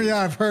 copies. Yeah,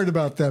 I've heard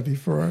about that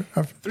before.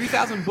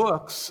 3,000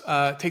 books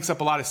takes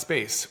up a lot of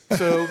space.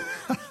 So,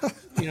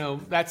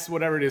 that's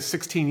whatever it is,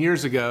 16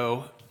 years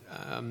ago.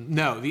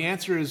 No, the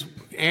answer is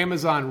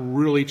Amazon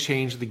really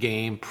changed the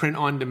game. Print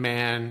on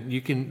demand.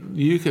 You can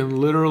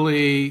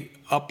literally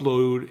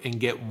upload and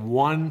get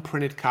one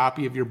printed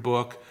copy of your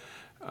book.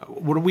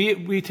 What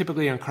we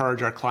typically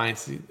encourage our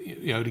clients,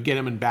 to get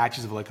them in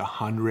batches of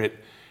 100,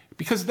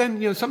 because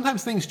then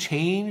sometimes things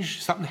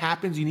change, something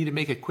happens, you need to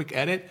make a quick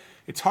edit.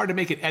 It's hard to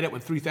make an edit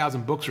when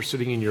 3,000 books are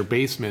sitting in your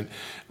basement.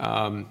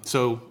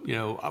 So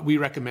we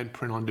recommend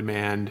print on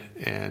demand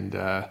and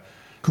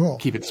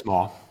keep it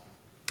small.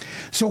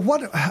 So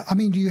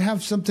do you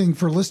have something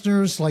for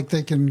listeners, like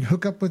they can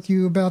hook up with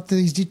you about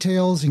these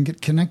details and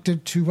get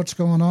connected to what's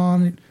going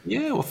on?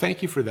 Yeah, well,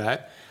 thank you for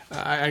that.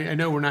 I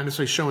know we're not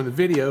necessarily showing the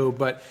video,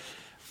 but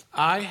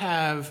I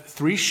have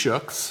 3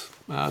 shooks.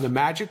 The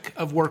Magic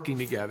of Working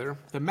Together,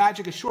 The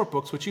Magic of Short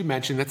Books, which you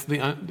mentioned, that's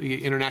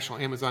the international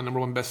Amazon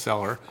 #1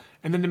 bestseller,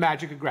 and then The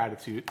Magic of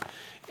Gratitude.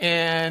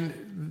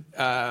 And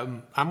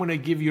I'm going to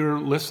give your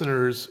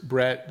listeners,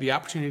 Brett, the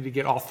opportunity to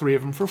get all 3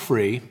 of them for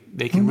free.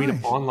 They can read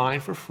them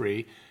online for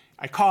free.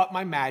 I call it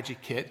my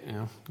magic kit.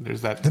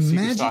 There's that. The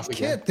magic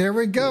kit. There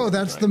we go.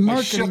 That's right. The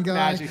marketing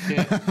guy. Magic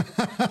kit.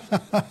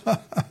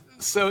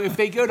 So if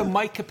they go to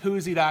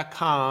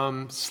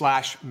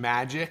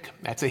MikeCapuzzi.com/magic,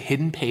 that's a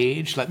hidden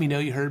page. Let me know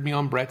you heard me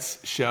on Brett's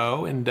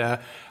show, and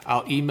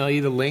I'll email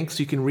you the links.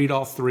 You can read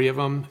all 3 of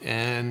them,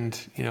 and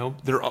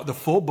they're the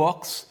full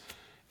books,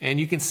 and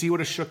you can see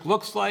what a shook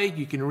looks like.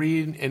 You can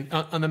read, and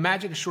on the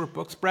Magic of Short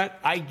Books, Brett,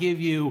 I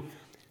give you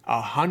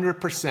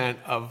 100%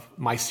 of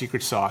my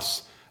secret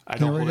sauce. I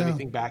don't hold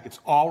anything back. It's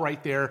all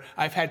right there.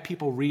 I've had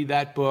people read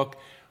that book,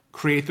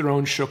 create their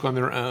own shook on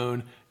their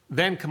own,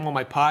 then come on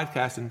my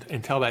podcast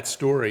and tell that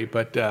story.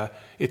 But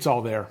it's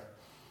all there.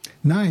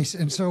 Nice.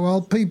 And so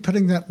I'll be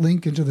putting that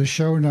link into the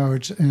show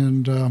notes,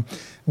 and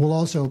we'll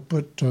also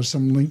put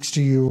some links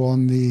to you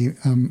on the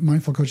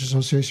Mindful Coach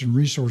Association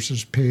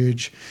resources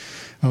page,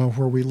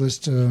 where we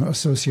list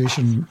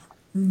association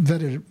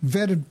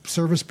vetted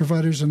service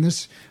providers. And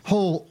this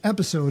whole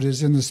episode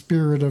is in the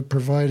spirit of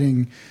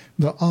providing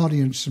the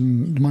audience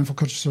and the Mindful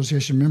Coach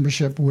Association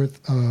membership with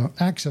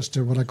access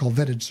to what I call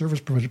vetted service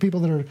providers, people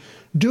that are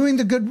doing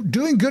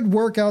good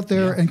work out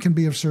there and can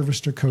be of service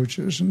to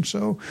coaches. And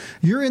so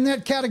you're in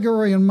that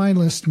category on my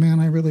list, man.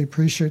 I really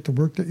appreciate the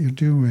work that you're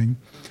doing.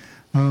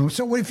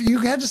 So if you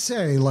had to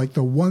say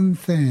the one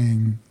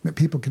thing that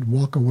people could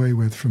walk away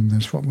with from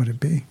this, what would it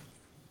be?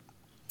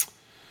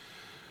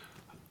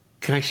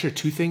 Can I share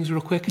 2 things real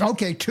quick?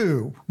 Okay,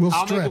 2. We'll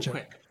stretch it.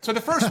 Quick. So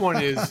the first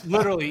one is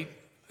literally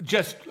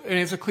and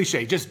it's a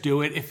cliche, just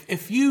do it.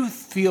 If you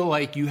feel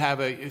like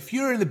if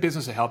you're in the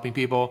business of helping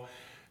people,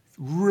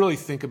 really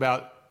think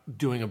about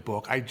doing a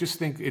book. I just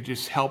think it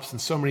just helps in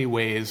so many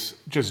ways.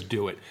 Just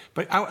do it.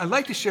 But I'd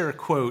like to share a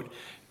quote,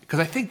 because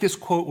I think this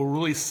quote will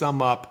really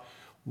sum up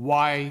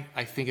why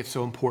I think it's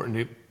so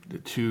important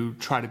to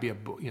try to be a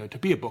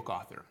book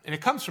author. And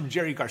it comes from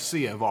Jerry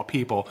Garcia, of all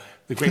people,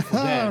 the Grateful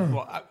Dead.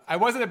 Well, I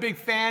wasn't a big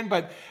fan,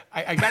 but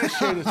I got to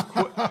share this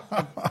quote.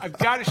 I've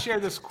got to share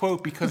this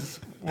quote because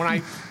when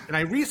I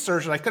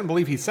researched it, I couldn't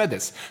believe he said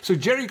this. So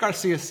Jerry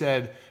Garcia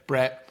said,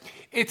 Brett,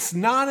 it's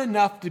not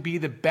enough to be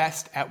the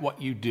best at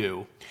what you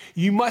do.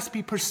 You must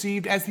be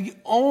perceived as the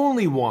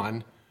only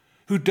one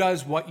who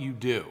does what you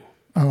do.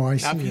 Oh, I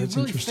see. Now, if you That's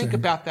really interesting. think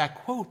about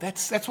that quote,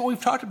 that's what we've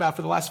talked about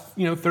for the last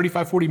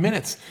 35, 40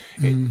 minutes.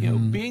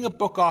 Being a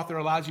book author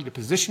allows you to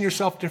position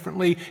yourself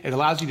differently. It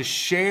allows you to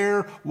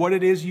share what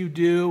it is you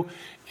do,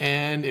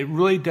 and it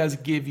really does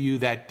give you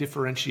that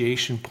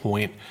differentiation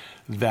point.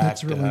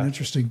 That's really an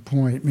interesting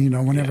point.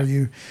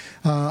 Whenever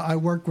I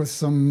work with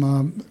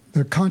some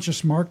the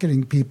conscious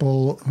marketing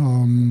people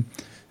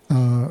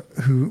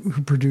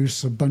who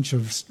produce a bunch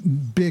of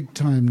big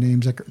time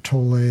names, Eckhart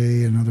Tolle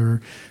and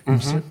other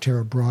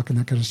Tara Brach and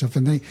that kind of stuff,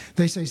 and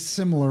they say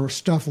similar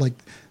stuff. Like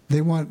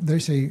they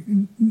say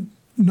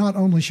not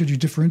only should you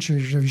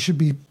differentiate yourself, you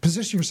should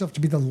position yourself to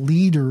be the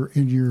leader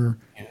in your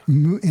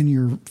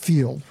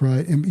field,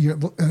 right? And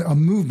a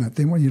movement.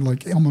 They want you to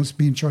like almost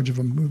be in charge of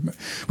a movement,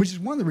 which is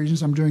one of the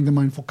reasons I'm doing the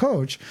Mindful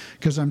Coach,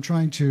 because I'm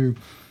trying to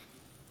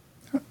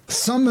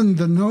summon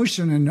the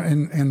notion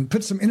and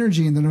put some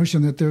energy in the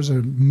notion that there's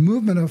a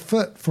movement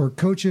afoot for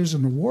coaches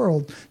in the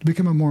world to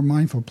become a more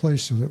mindful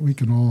place so that we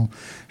can all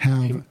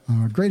have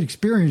a great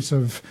experience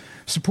of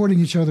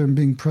supporting each other and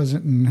being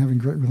present and having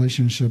great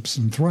relationships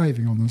and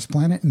thriving on this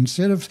planet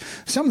instead of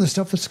some of the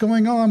stuff that's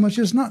going on, which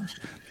is not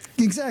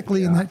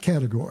exactly in that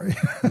category.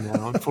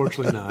 No,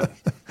 unfortunately not.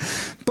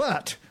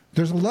 But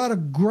there's a lot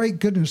of great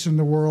goodness in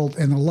the world,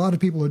 and a lot of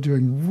people are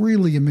doing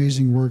really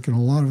amazing work, and a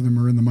lot of them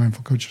are in the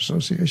Mindful Coach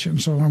Association.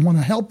 So I want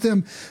to help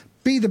them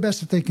be the best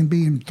that they can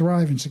be and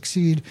thrive and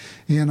succeed.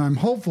 And I'm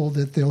hopeful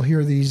that they'll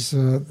hear these,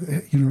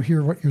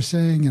 hear what you're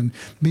saying and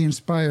be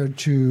inspired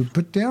to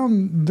put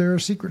down their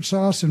secret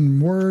sauce in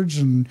words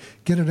and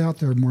get it out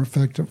there more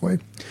effectively.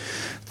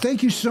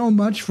 Thank you so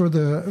much for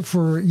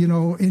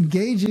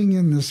engaging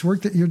in this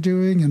work that you're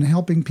doing and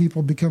helping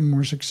people become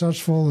more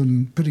successful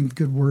and putting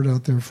good word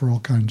out there for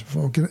all kinds of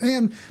folk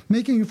and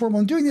making it formal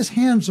and doing this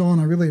hands-on.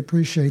 I really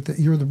appreciate that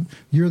you're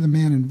the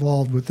man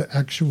involved with the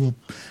actual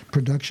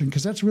production,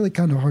 because that's really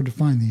kind of hard to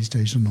find these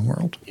days in the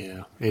world.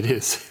 Yeah, it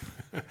is.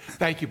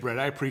 Thank you, Brett.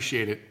 I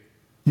appreciate it.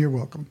 You're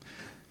welcome.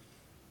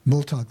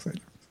 We'll talk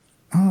later.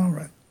 All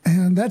right.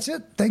 And that's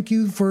it. Thank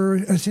you for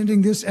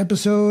attending this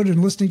episode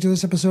and listening to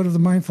this episode of the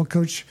Mindful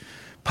Coach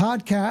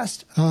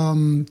podcast.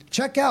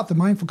 Check out the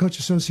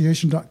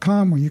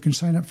mindfulcoachassociation.com, where you can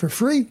sign up for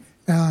free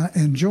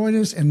and join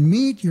us and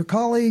meet your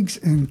colleagues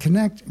and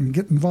connect and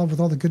get involved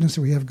with all the goodness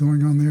that we have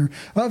going on there,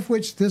 of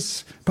which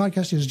this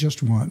podcast is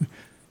just one.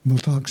 We'll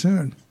talk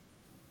soon.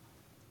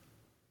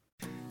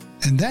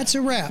 And that's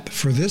a wrap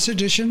for this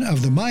edition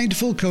of the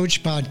Mindful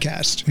Coach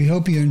podcast. We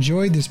hope you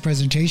enjoyed this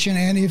presentation,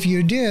 and if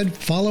you did,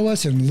 follow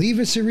us and leave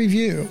us a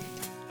review.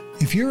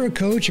 If you're a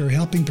coach or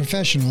helping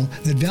professional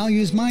that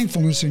values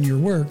mindfulness in your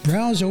work,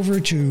 browse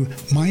over to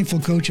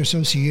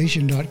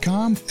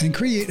mindfulcoachassociation.com and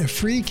create a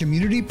free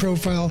community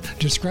profile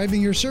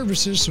describing your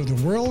services so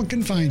the world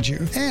can find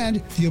you.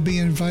 And you'll be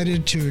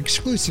invited to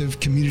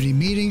exclusive community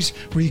meetings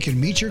where you can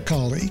meet your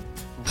colleague.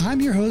 I'm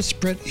your host,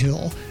 Brett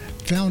Hill,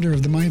 founder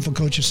of the Mindful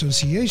Coach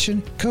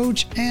Association,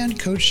 coach and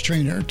coach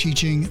trainer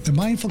teaching the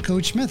Mindful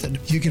Coach method.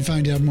 You can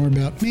find out more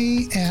about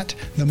me at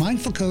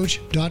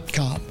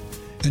themindfulcoach.com.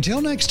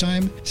 Until next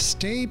time,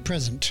 stay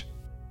present.